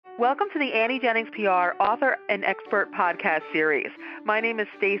Welcome to the Annie Jennings PR Author and Expert Podcast Series. My name is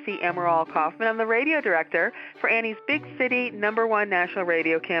Stacey Amaral Kaufman. I'm the radio director for Annie's Big City #1 national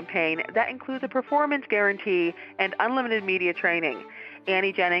radio campaign that includes a performance guarantee and unlimited media training.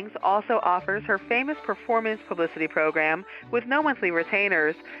 Annie Jennings also offers her famous performance publicity program with no monthly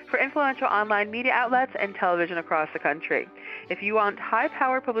retainers for influential online media outlets and television across the country. If you want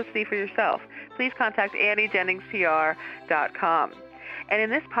high-powered publicity for yourself, please contact AnnieJenningsPR.com. And in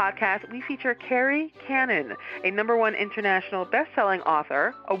this podcast, we feature Kerry Cannon, a #1 international best-selling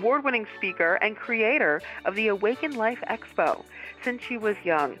author, award-winning speaker, and creator of the Awaken Life Expo. Since she was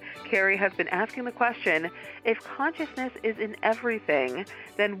young, Kerry has been asking the question, if consciousness is in everything,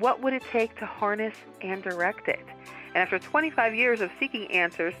 then what would it take to harness and direct it? And after 25 years of seeking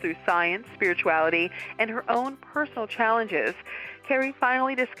answers through science, spirituality, and her own personal challenges, Kerry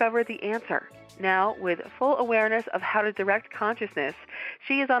finally discovered the answer. Now, with full awareness of how to direct consciousness,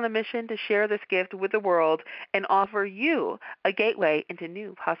 she is on a mission to share this gift with the world and offer you a gateway into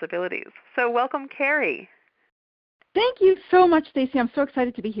new possibilities. So welcome, Kerry. Thank you so much, Stacey. I'm so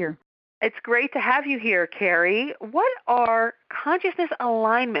excited to be here. It's great to have you here, Kerry. What are consciousness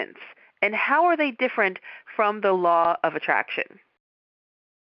alignments, and how are they different from the law of attraction?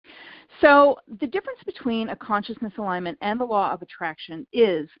 So the difference between a consciousness alignment and the law of attraction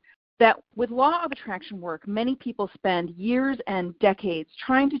is that with law of attraction work, many people spend years and decades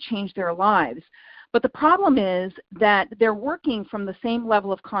trying to change their lives. But the problem is that they're working from the same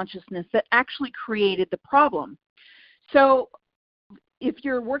level of consciousness that actually created the problem. So if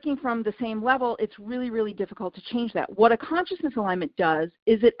you're working from the same level, it's really, really difficult to change that. What a consciousness alignment does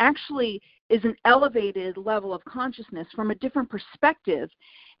is it actually is an elevated level of consciousness from a different perspective,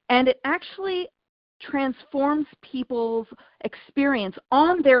 and it actually transforms people's experience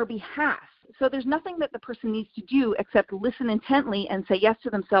on their behalf. So there's nothing that the person needs to do except listen intently and say yes to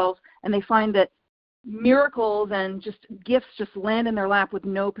themselves, and they find that miracles and just gifts just land in their lap with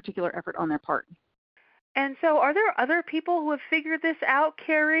no particular effort on their part. And so are there other people who have figured this out,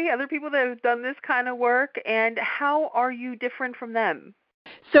 Kerry? Other people that have done this kind of work? And how are you different from them?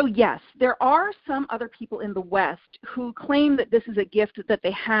 So yes, there are some other people in the West who claim that this is a gift that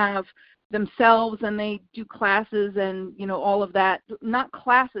they have themselves, and they do classes and all of that. Not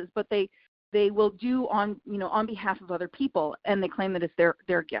classes, but they will do on behalf of other people, and they claim that it's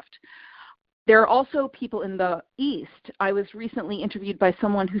their gift. There are also people in the East. I was recently interviewed by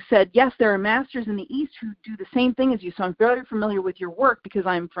someone who said, yes, there are masters in the East who do the same thing as you, so I'm very familiar with your work because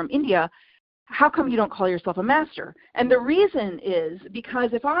I'm from India. How come you don't call yourself a master? And the reason is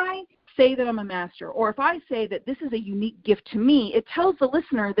because if I say that I'm a master, or if I say that this is a unique gift to me, it tells the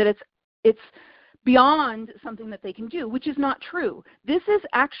listener that it's beyond something that they can do, which is not true. This is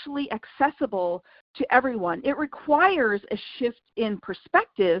actually accessible to everyone. It requires a shift in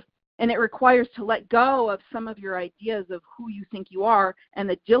perspective, and it requires to let go of some of your ideas of who you think you are and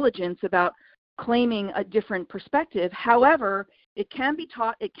the diligence about claiming a different perspective. However, it can be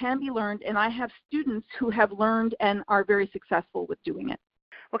taught, it can be learned, and I have students who have learned and are very successful with doing it.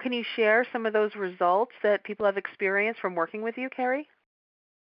 Well, can you share some of those results that people have experienced from working with you, Kerry?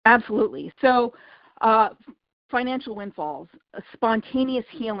 Absolutely. So financial windfalls, spontaneous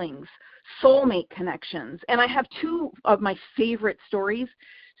healings, soulmate connections. And I have two of my favorite stories.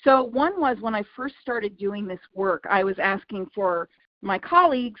 So one was when I first started doing this work, I was asking for my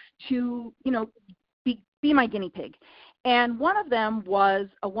colleagues to, be my guinea pig. And one of them was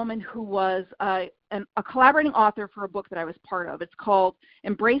a woman who was a collaborating author for a book that I was part of. It's called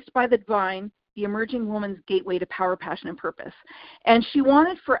Embraced by the Divine, The Emerging Woman's Gateway to Power, Passion, and Purpose. And she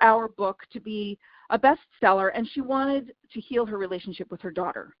wanted for our book to be a bestseller, and she wanted to heal her relationship with her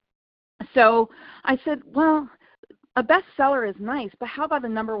daughter. So I said, well, a bestseller is nice, but how about a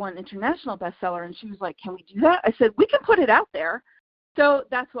 #1 international bestseller? And she was like, can we do that? I said, we can put it out there. So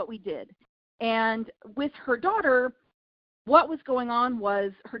that's what we did. And with her daughter, what was going on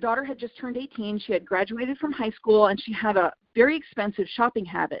was her daughter had just turned 18. She had graduated from high school, and she had a very expensive shopping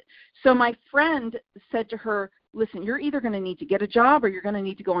habit. So my friend said to her, listen, you're either going to need to get a job or you're going to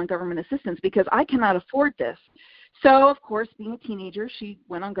need to go on government assistance because I cannot afford this. So, of course, being a teenager, she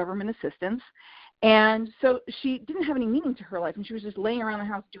went on government assistance. And so she didn't have any meaning to her life, and she was just laying around the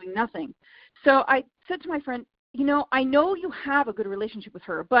house doing nothing. So I said to my friend, I know you have a good relationship with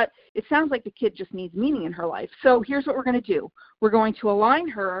her, but it sounds like the kid just needs meaning in her life. So here's what we're going to do. We're going to align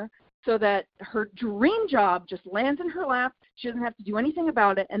her so that her dream job just lands in her lap. She doesn't have to do anything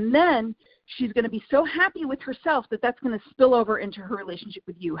about it. And then she's going to be so happy with herself that that's going to spill over into her relationship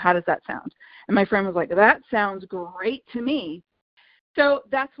with you. How does that sound? And my friend was like, that sounds great to me. So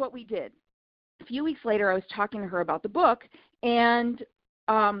that's what we did. A few weeks later, I was talking to her about the book, and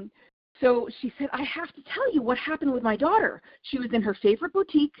So she said, I have to tell you what happened with my daughter. She was in her favorite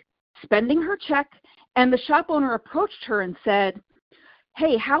boutique, spending her check, and the shop owner approached her and said,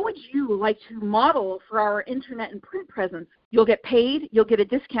 hey, how would you like to model for our internet and print presence? You'll get paid, you'll get a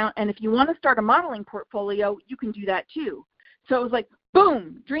discount, and if you want to start a modeling portfolio, you can do that too. So it was like,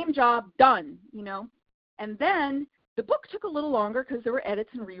 boom, dream job, done, you know. And then the book took a little longer because there were edits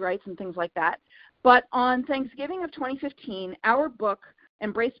and rewrites and things like that. But on Thanksgiving of 2015, our book,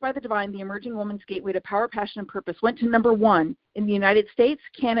 Embraced by the Divine, The Emerging Woman's Gateway to Power, Passion, and Purpose, went to #1 in the United States,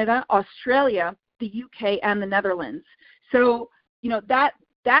 Canada, Australia, the UK, and the Netherlands. So, you know, that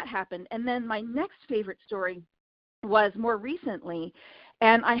happened. And then my next favorite story was more recently,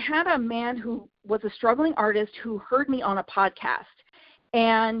 and I had a man who was a struggling artist who heard me on a podcast.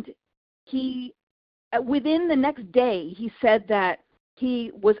 And he, within the next day, he said that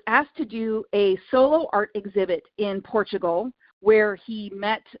he was asked to do a solo art exhibit in Portugal where he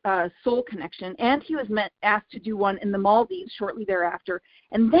met Soul Connection, and he was asked to do one in the Maldives shortly thereafter.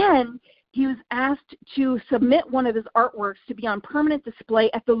 And then he was asked to submit one of his artworks to be on permanent display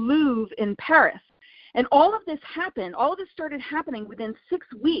at the Louvre in Paris. And all of this started happening within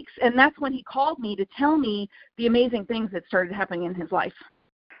 6 weeks, and that's when he called me to tell me the amazing things that started happening in his life.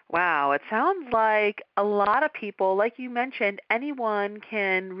 Wow, it sounds like a lot of people, like you mentioned, anyone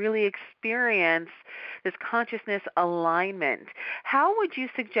can really experience this consciousness alignment. How would you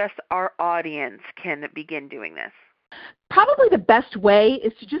suggest our audience can begin doing this? Probably the best way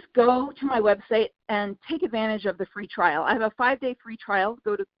is to just go to my website and take advantage of the free trial. I have a 5-day free trial.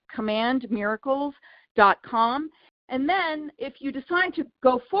 Go to commandmiracles.com. And then if you decide to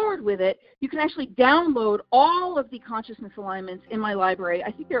go forward with it, you can actually download all of the consciousness alignments in my library.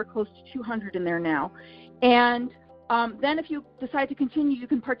 I think there are close to 200 in there now. And then if you decide to continue, you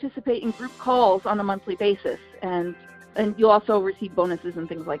can participate in group calls on a monthly basis. And you'll also receive bonuses and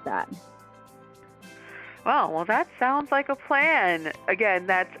things like that. Well, that sounds like a plan. Again,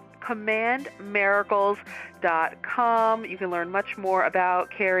 that's commandmiracles.com. You can learn much more about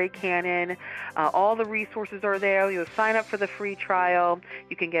Kerry Cannon. All the resources are there. You'll sign up for the free trial.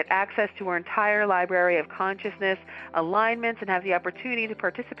 You can get access to our entire library of consciousness alignments and have the opportunity to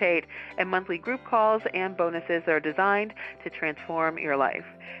participate in monthly group calls and bonuses that are designed to transform your life.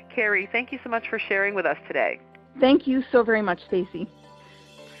 Kerry, thank you so much for sharing with us today. Thank you so very much, Stacy.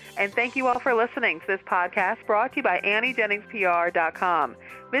 And thank you all for listening to this podcast brought to you by AnnieJenningsPR.com.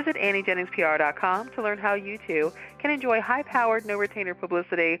 Visit AnnieJenningsPR.com to learn how you too can enjoy high-powered, no-retainer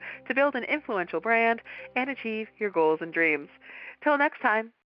publicity to build an influential brand and achieve your goals and dreams. Till next time.